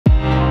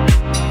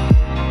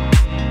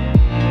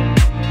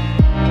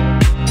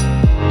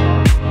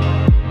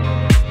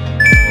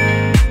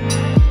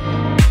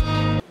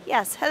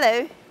Yes,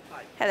 hello.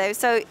 Hi. Hello.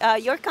 So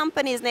your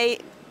company's name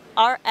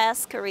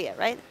Korea,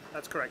 right?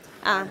 That's correct.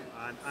 Ah.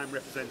 I'm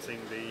representing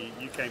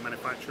the UK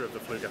manufacturer of the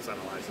flue gas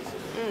analyzers.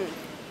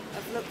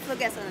 Flue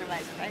gas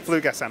analyzer, right?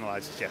 Flue gas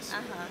analyzers, yes.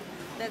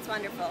 That's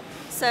wonderful.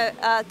 So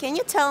can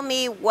you tell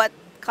me what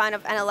kind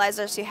of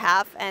analyzers you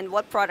have and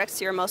what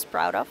products you're most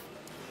proud of?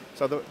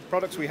 So the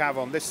products we have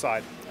on this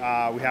side,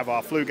 we have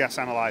our flue gas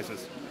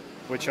analyzers,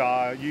 which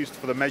are used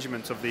for the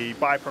measurement of the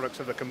byproducts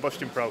of the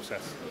combustion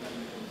process.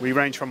 We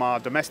range from our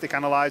domestic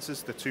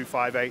analyzers, the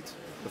 258,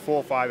 the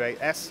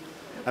 458S,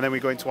 and then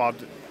we go into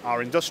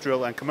our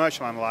industrial and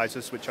commercial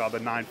analyzers, which are the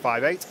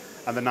 958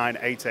 and the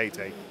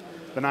 9888.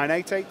 The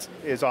 988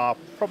 is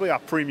probably our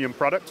premium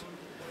product.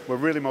 We're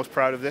really most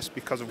proud of this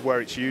because of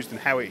where it's used and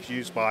how it's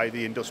used by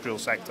the industrial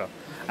sector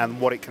and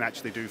what it can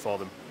actually do for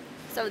them.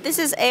 So this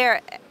is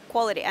air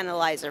quality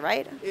analyzer,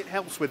 right? It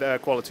helps with air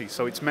quality,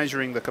 so it's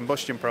measuring the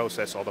combustion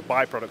process or the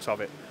byproducts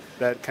of it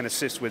that can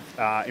assist with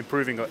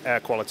improving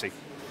air quality.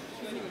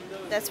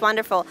 That's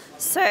wonderful.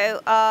 So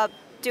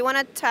do you want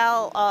to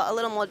tell a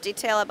little more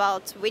detail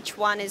about which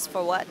one is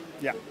for what?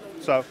 Yeah,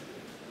 so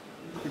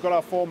we've got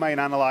our four main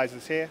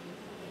analyzers here.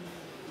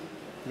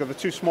 We've got the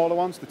two smaller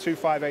ones, the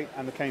 258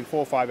 and the Kane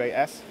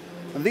 458S.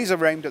 And these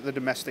are aimed at the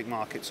domestic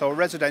market, so a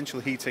residential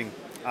heating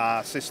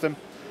system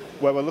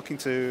where we're looking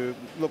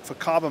for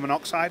carbon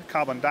monoxide,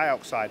 carbon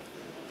dioxide.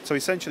 So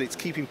essentially it's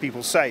keeping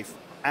people safe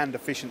and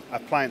efficient,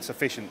 appliance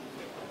efficient,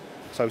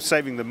 so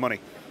saving them money.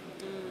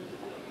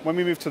 When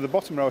we move to the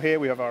bottom row here,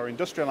 we have our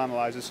industrial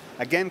analyzers.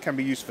 Again, can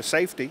be used for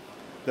safety,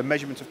 the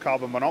measurement of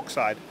carbon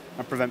monoxide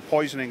and prevent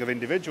poisoning of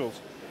individuals.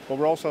 But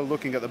we're also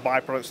looking at the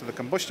byproducts of the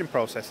combustion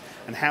process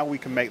and how we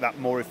can make that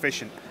more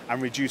efficient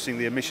and reducing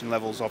the emission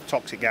levels of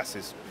toxic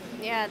gases.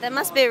 Yeah, that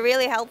must be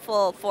really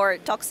helpful for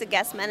toxic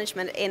gas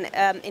management in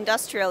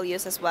industrial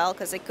use as well,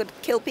 because it could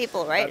kill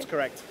people, right? That's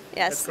correct.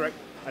 Yes. That's correct.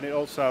 And it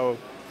also,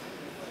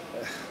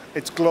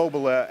 it's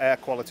global air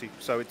quality.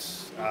 So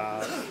it's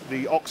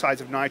the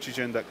oxides of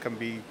nitrogen that can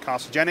be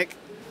carcinogenic.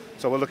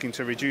 So we're looking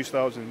to reduce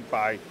those, and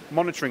by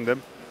monitoring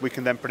them, we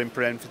can then put in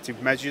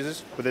preventive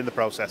measures within the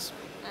process.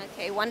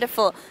 Okay,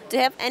 wonderful. Do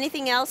you have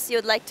anything else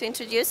you'd like to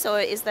introduce, or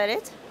is that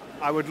it?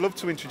 I would love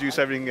to introduce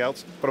everything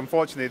else, but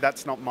unfortunately,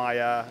 that's not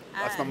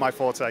my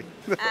forte.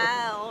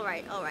 All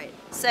right, all right.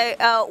 So,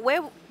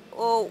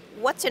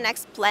 what's your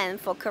next plan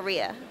for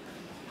Korea?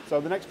 So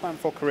the next plan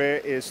for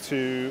Korea is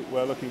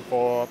we're looking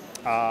for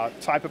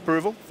type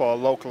approval for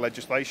local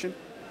legislation,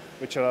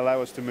 which will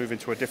allow us to move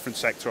into a different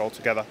sector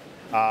altogether,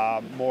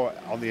 more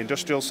on the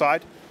industrial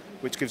side,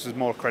 which gives us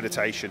more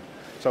accreditation.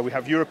 So we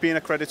have European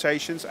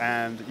accreditations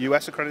and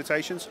US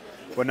accreditations.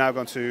 We're now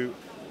going to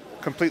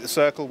complete the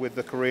circle with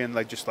the Korean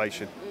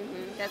legislation.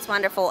 That's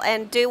wonderful.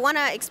 And do you want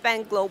to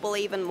expand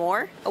globally even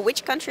more?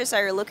 Which countries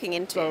are you looking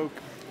into? So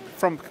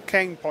from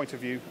Kane point of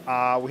view,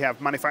 we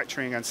have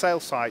manufacturing and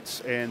sales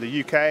sites in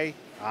the UK,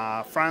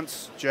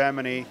 France,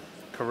 Germany,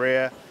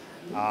 Korea,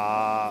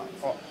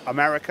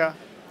 America,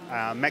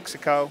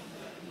 Mexico,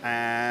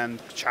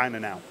 and China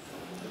now.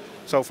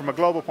 So from a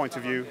global point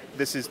of view,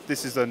 this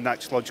is the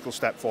next logical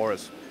step for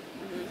us.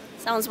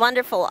 Sounds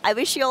wonderful. I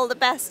wish you all the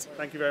best.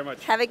 Thank you very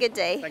much. Have a good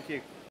day. Thank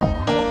you.